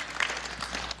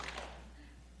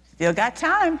 Still got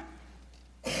time.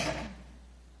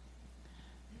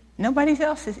 Nobody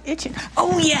else is itching.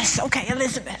 Oh, yes. Okay,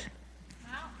 Elizabeth.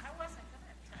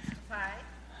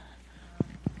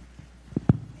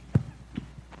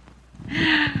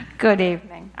 Good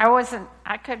evening.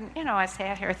 I couldn't, I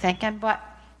sat here thinking, but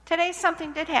today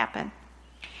something did happen.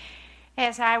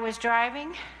 As I was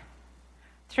driving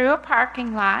through a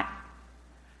parking lot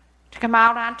to come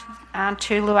out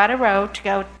onto Louetta Road to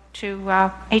go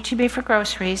to H-E-B for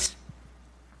groceries,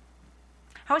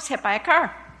 I was hit by a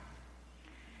car.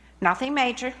 Nothing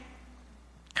major.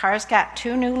 Car's got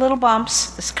 2 new little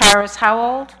bumps. This car is how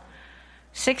old?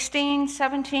 16,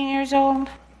 17 years old?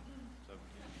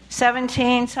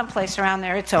 17, someplace around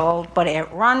there. It's old, but it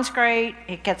runs great.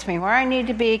 It gets me where I need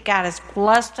to be. God has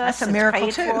blessed us. That's a miracle,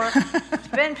 too. It's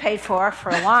been paid for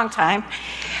a long time.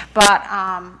 But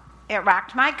it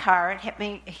rocked my car. It hit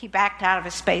me. He backed out of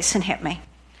his space and hit me.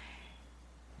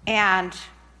 And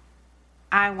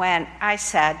I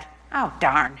said, oh,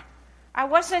 darn. I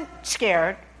wasn't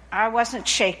scared. I wasn't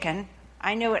shaken.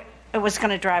 I knew it was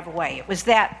going to drive away. It was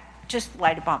that, just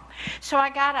light a bump. So I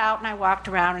got out and I walked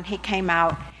around, and he came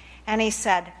out. And he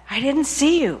said, I didn't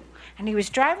see you. And he was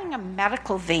driving a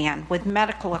medical van with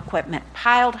medical equipment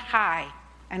piled high,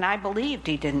 and I believed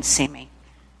he didn't see me.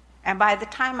 And by the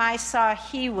time I saw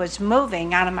he was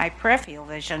moving out of my peripheral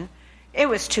vision, It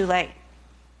was too late.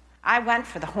 I went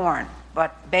for the horn,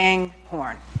 but bang,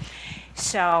 horn.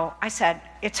 So I said,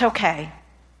 it's okay.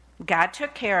 God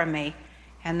took care of me.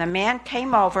 And the man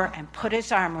came over and put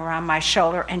his arm around my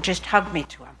shoulder and just hugged me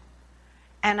to him.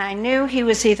 And I knew he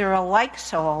was either a like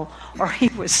soul or he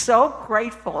was so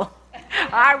grateful.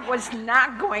 I was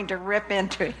not going to rip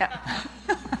into him.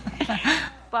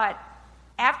 But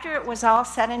after it was all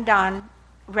said and done,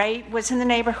 Ray was in the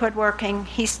neighborhood working.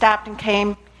 He stopped and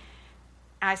came.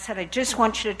 I said, I just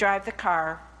want you to drive the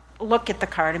car, look at the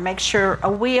car to make sure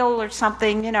a wheel or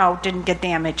something, didn't get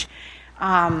damaged.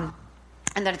 And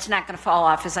that it's not going to fall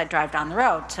off as I drive down the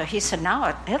road. So he said,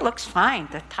 no, it looks fine.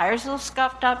 The tire's a little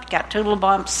scuffed up, got two little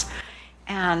bumps.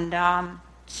 And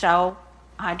so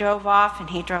I drove off and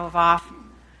he drove off.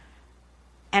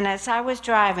 And as I was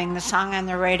driving, the song on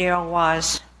the radio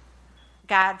was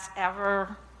God's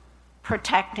ever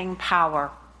protecting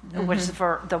power. It was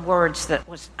the words that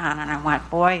was on, and I went,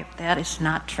 boy, if that is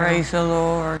not true. Praise the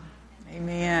Lord.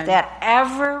 Amen. That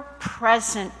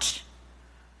ever-present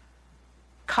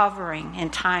covering in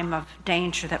time of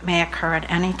danger that may occur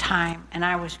at any time. And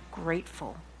I was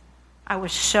grateful. I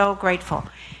was so grateful.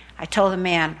 I told the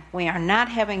man, we are not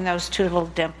having those two little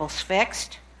dimples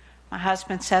fixed. My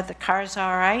husband said the car's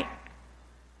all right.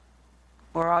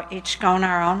 We're all each going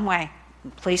our own way.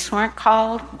 The police weren't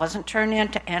called, wasn't turned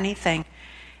into anything.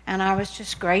 And I was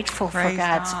just grateful Praise for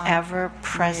God's God.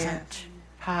 ever-present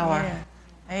power. Yeah.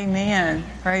 Amen.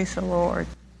 Praise the Lord.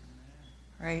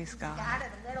 Praise God. God of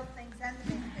the little things and the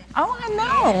big things. Oh,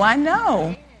 I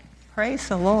know. Praise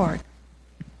the Lord.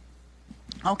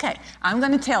 Okay, I'm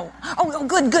going to tell. Oh,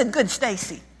 good,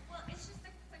 Stacy. Well, it's just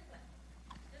a quick one.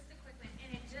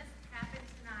 And it just happened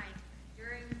tonight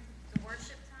during the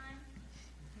worship time.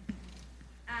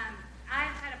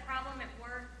 I've had a problem at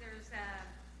work. There's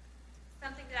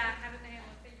something that I haven't been able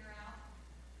to figure out.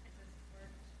 It doesn't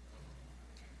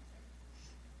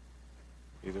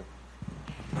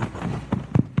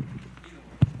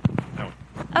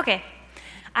work. Okay.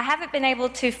 I haven't been able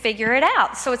to figure it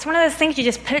out. So it's one of those things you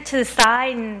just put it to the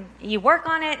side and you work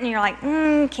on it and you're like,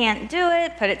 can't do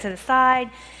it, put it to the side.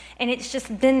 And it's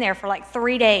just been there for like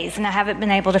 3 days and I haven't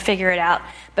been able to figure it out.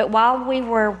 But while we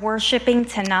were worshiping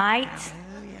tonight,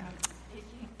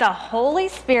 the Holy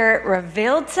Spirit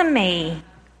revealed to me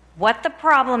what the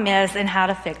problem is and how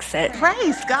to fix it.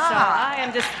 Praise God. So I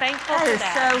am just thankful for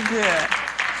That is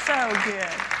so good.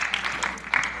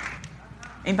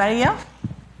 Anybody else?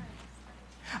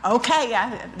 Okay,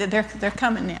 they're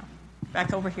coming now.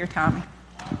 Back over here, Tommy.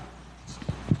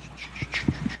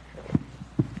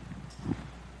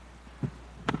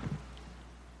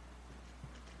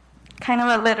 Kind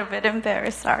of a little bit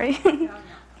embarrassed, sorry.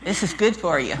 This is good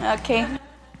for you. Okay.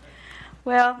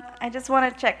 Well, I just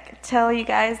want to tell you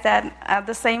guys that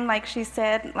the same like she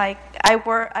said, like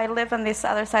I live on this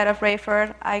other side of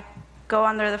Rayford. I go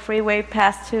under the freeway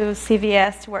past to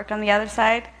CVS to work on the other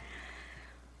side.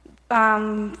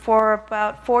 For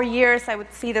about 4 years, I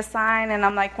would see the sign, and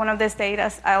I'm like, one of these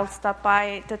days, I'll stop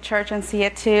by the church and see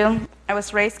it too. I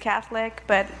was raised Catholic,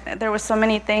 but there were so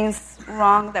many things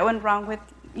that went wrong with,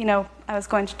 I was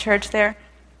going to church there.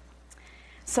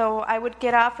 So I would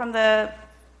get off from the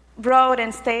road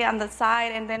and stay on the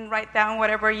side and then write down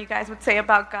whatever you guys would say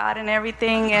about God and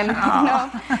everything, and,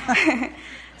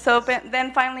 So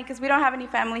then finally, because we don't have any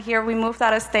family here, we moved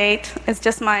out of state. It's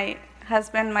just my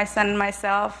husband, my son, and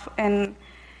myself, and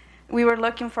we were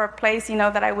looking for a place,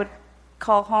 that I would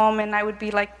call home, and I would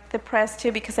be like depressed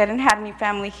too because I didn't have any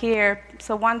family here.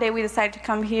 So one day we decided to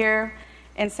come here,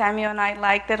 and Samuel and I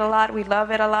liked it a lot. We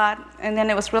love it a lot, and then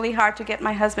it was really hard to get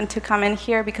my husband to come in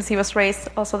here because he was raised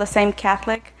also the same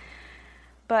Catholic.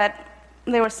 But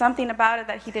there was something about it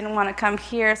that he didn't want to come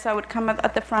here, so I would come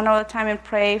at the front all the time and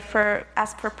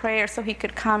ask for prayer so he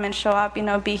could come and show up,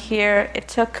 be here. It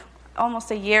took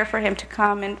almost a year for him to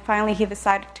come, and finally he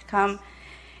decided to come.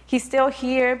 He's still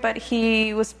here, but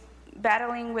he was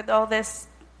battling with all this.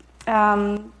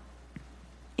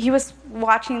 He was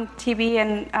watching TV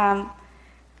and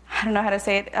I don't know how to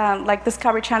say it, like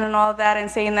Discovery Channel and all of that, and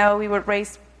saying, no, we were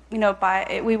raised, we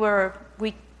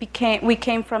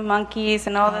came from monkeys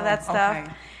and all of that stuff.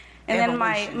 Okay. And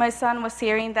Evolution. Then my son was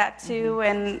hearing that too,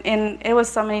 and it was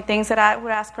so many things that I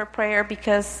would ask for prayer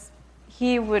because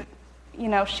he would.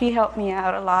 She helped me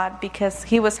out a lot because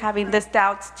he was having these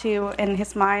doubts too in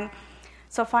his mind.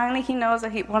 So finally he knows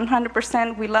that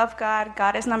 100% we love God.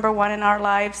 God is number one in our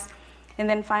lives. And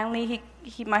then finally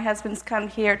my husband's come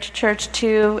here to church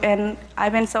too, and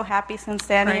I've been so happy since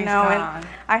then, Praise God. And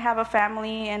I have a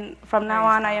family, and from now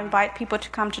on I invite people to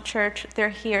come to church. They're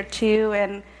here too,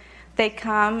 and they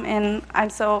come, and I'm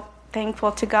so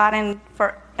thankful to God and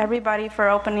for everybody for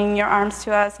opening your arms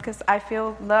to us, because I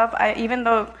feel love. Even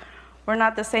though we're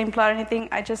not the same blood or anything,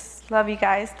 I just love you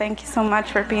guys. Thank you so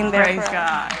much for being there. Praise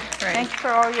God. Thank you for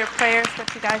all your prayers,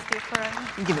 what you guys do for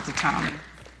us. You give it to Tommy.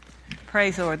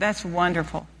 Praise the Lord. That's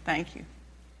wonderful. Thank you.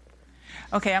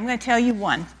 Okay, I'm going to tell you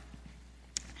one.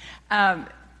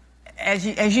 As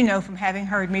you know from having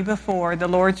heard me before, the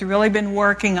Lord's really been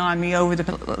working on me over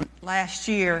the last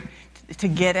year to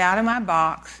get out of my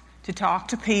box, to talk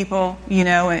to people,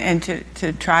 and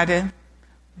to try to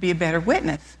be a better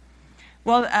witness.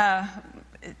 Well,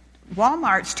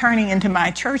 Walmart's turning into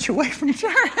my church away from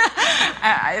church.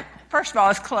 First of all,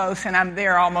 it's close, and I'm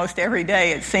there almost every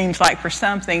day, it seems like, for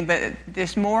something, but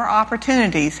there's more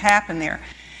opportunities happen there.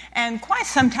 And quite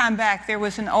some time back, there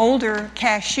was an older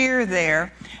cashier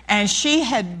there, and she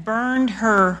had burned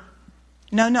her,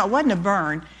 no, it wasn't a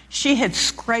burn. She had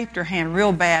scraped her hand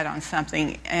real bad on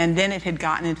something, and then it had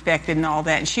gotten infected and all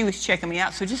that, and she was checking me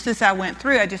out. So just as I went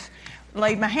through, I just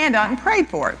laid my hand on it and prayed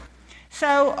for it.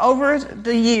 So over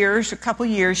the years, a couple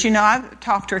years, I've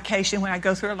talked to her occasionally when I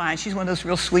go through her line. She's one of those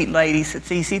real sweet ladies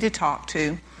that's easy to talk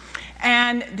to.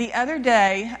 And the other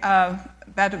day,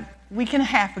 about a week and a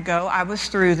half ago, I was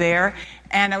through there,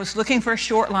 and I was looking for a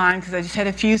short line because I just had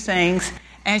a few things.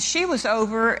 And she was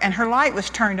over, and her light was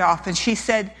turned off, and she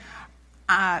said,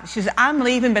 I'm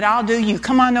leaving, but I'll do you.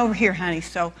 Come on over here, honey.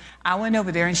 So I went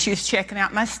over there, and she was checking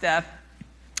out my stuff.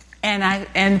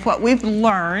 And what we've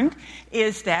learned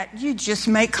is that you just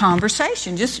make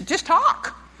conversation, just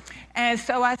talk. And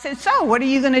so I said, so what are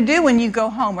you going to do when you go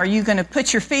home? Are you going to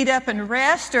put your feet up and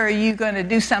rest, or are you going to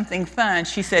do something fun?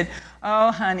 She said,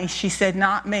 oh, honey, she said,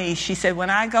 not me. She said,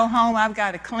 when I go home, I've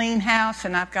got to clean house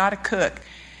and I've got to cook.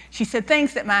 She said,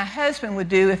 things that my husband would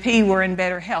do if he were in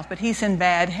better health, but he's in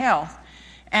bad health.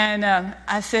 And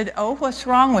I said, oh, what's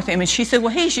wrong with him? And she said,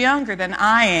 well, he's younger than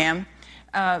I am.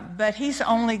 But he's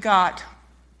only got,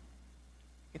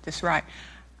 get this right,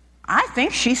 I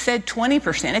think she said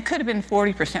 20%. It could have been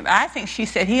 40%, but I think she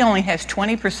said he only has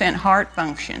 20% heart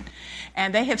function.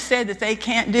 And they have said that they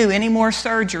can't do any more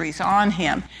surgeries on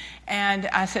him. And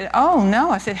I said, oh,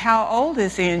 no. I said, how old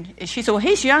is he? And she said, well,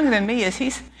 he's younger than me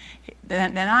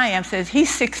than I am. Says,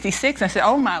 he's 66. I said,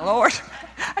 oh, my Lord.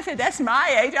 I said, that's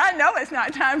my age. I know it's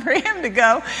not time for him to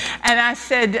go. And I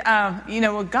said,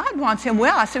 well, God wants him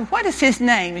well. I said, what is his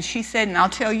name? And she said, and I'll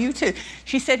tell you too.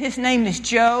 She said, his name is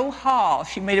Joe Hall.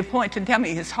 She made a point to tell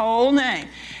me his whole name.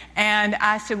 And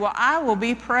I said, well, I will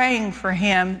be praying for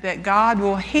him that God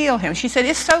will heal him. She said,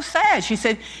 it's so sad. She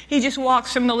said, he just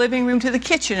walks from the living room to the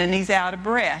kitchen and he's out of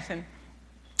breath.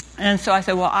 And so I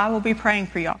said, well, I will be praying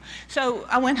for y'all. So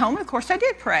I went home, and of course I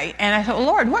did pray. And I said, well,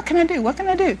 Lord, what can I do? What can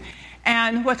I do?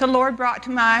 And what the Lord brought to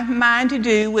my mind to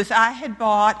do was I had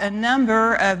bought a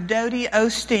number of Dodie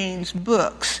Osteen's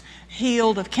books,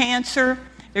 Healed of Cancer.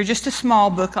 They're just a small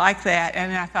book like that.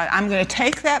 And I thought, I'm going to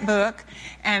take that book,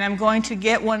 and I'm going to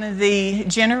get one of the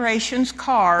Generations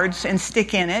cards and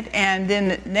stick in it. And then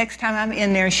the next time I'm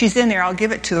in there, she's in there, I'll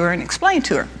give it to her and explain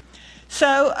to her.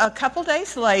 So a couple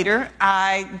days later,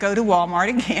 I go to Walmart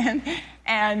again,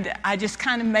 and I just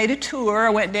kind of made a tour. I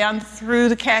went down through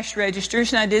the cash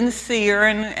registers, and I didn't see her,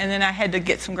 and then I had to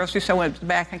get some groceries, so I went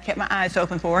back and kept my eyes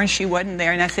open for her, and she wasn't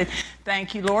there. And I said,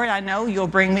 thank you, Lord. I know you'll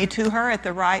bring me to her at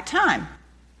the right time.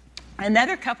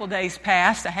 Another couple days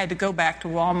passed. I had to go back to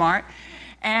Walmart,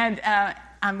 and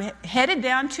I'm headed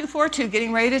down 242,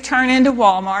 getting ready to turn into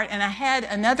Walmart, and I had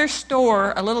another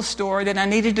store, a little store, that I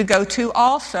needed to go to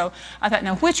also. I thought,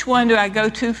 now, which one do I go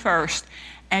to first?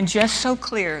 And just so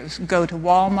clear, it was go to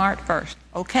Walmart first.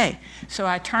 Okay, so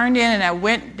I turned in and I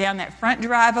went down that front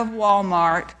drive of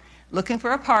Walmart looking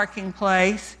for a parking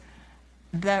place.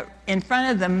 In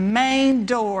front of the main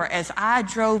door, as I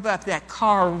drove up, that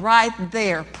car right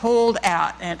there pulled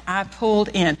out, and I pulled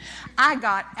in. I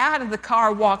got out of the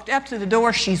car, walked up to the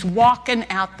door. She's walking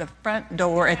out the front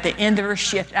door at the end of her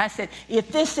shift. I said,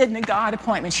 if this isn't a God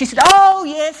appointment. She said, oh,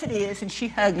 yes, it is, and she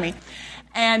hugged me.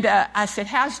 And I said,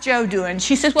 how's Joe doing?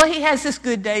 She says, well, he has his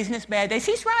good days and his bad days.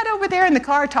 He's right over there in the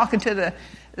car talking to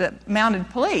the mounted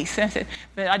police. And I said,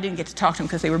 but I didn't get to talk to them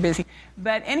because they were busy.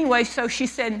 But anyway, so she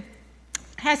said,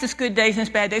 has his good days and his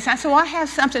bad days. And I said, well, I have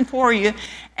something for you.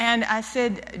 And I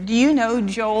said, do you know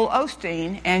Joel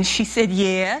Osteen? And she said,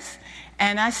 yes.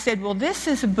 And I said, well, this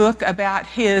is a book about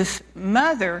his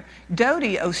mother,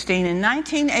 Dodie Osteen. In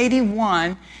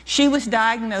 1981, she was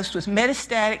diagnosed with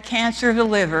metastatic cancer of the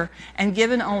liver and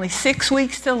given only 6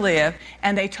 weeks to live.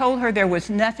 And they told her there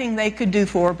was nothing they could do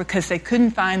for her because they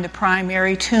couldn't find the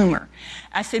primary tumor.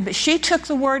 I said, but she took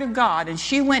the word of God and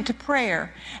she went to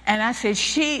prayer. And I said,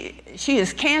 she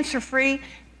is cancer-free.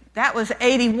 That was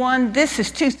 81. This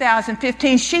is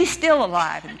 2015. She's still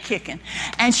alive and kicking.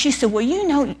 And she said, well, you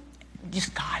know,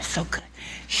 just God is so good.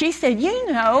 She said,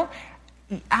 you know,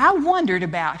 I wondered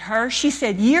about her. She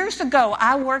said, years ago,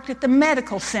 I worked at the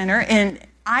medical center in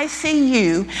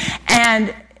ICU,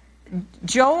 and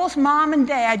Joel's mom and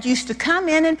dad used to come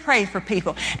in and pray for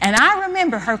people. And I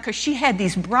remember her because she had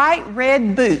these bright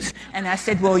red boots. And I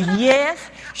said, well, yes,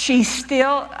 she's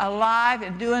still alive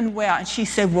and doing well. And she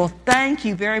said, well, thank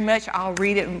you very much. I'll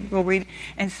read it and we'll read it.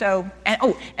 And so,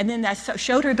 and then I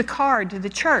showed her the card to the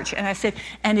church. And I said,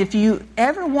 and if you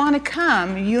ever want to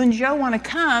come, you and Joe want to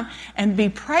come and be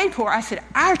prayed for, I said,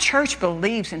 our church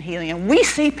believes in healing. And we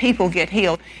see people get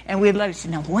healed. And we'd love to say,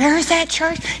 now, where is that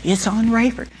church? It's on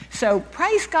Rayford. So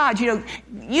praise God. You know,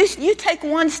 you take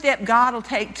one step, God will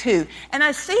take two. And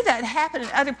I see that happen in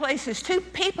other places too.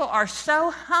 People are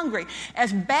so hungry.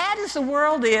 As bad as the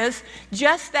world is,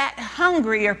 just that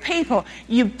hungry are people.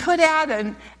 You put out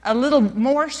a little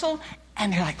morsel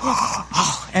and they're like,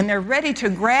 and they're ready to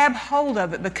grab hold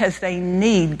of it because they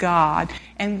need God.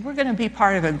 And we're going to be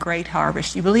part of a great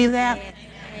harvest. You believe that?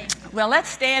 Well, let's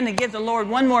stand and give the Lord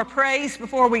one more praise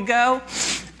before we go.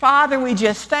 Father, we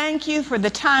just thank you for the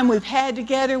time we've had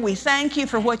together. We thank you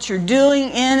for what you're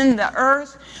doing in the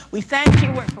earth. We thank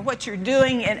you for what you're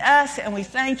doing in us, and we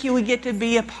thank you we get to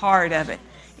be a part of it.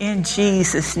 In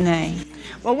Jesus' name.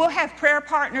 Well, we'll have prayer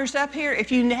partners up here.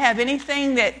 If you have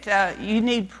anything that you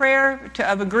need prayer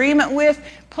of agreement with,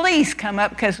 please come up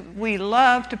because we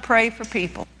love to pray for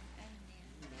people.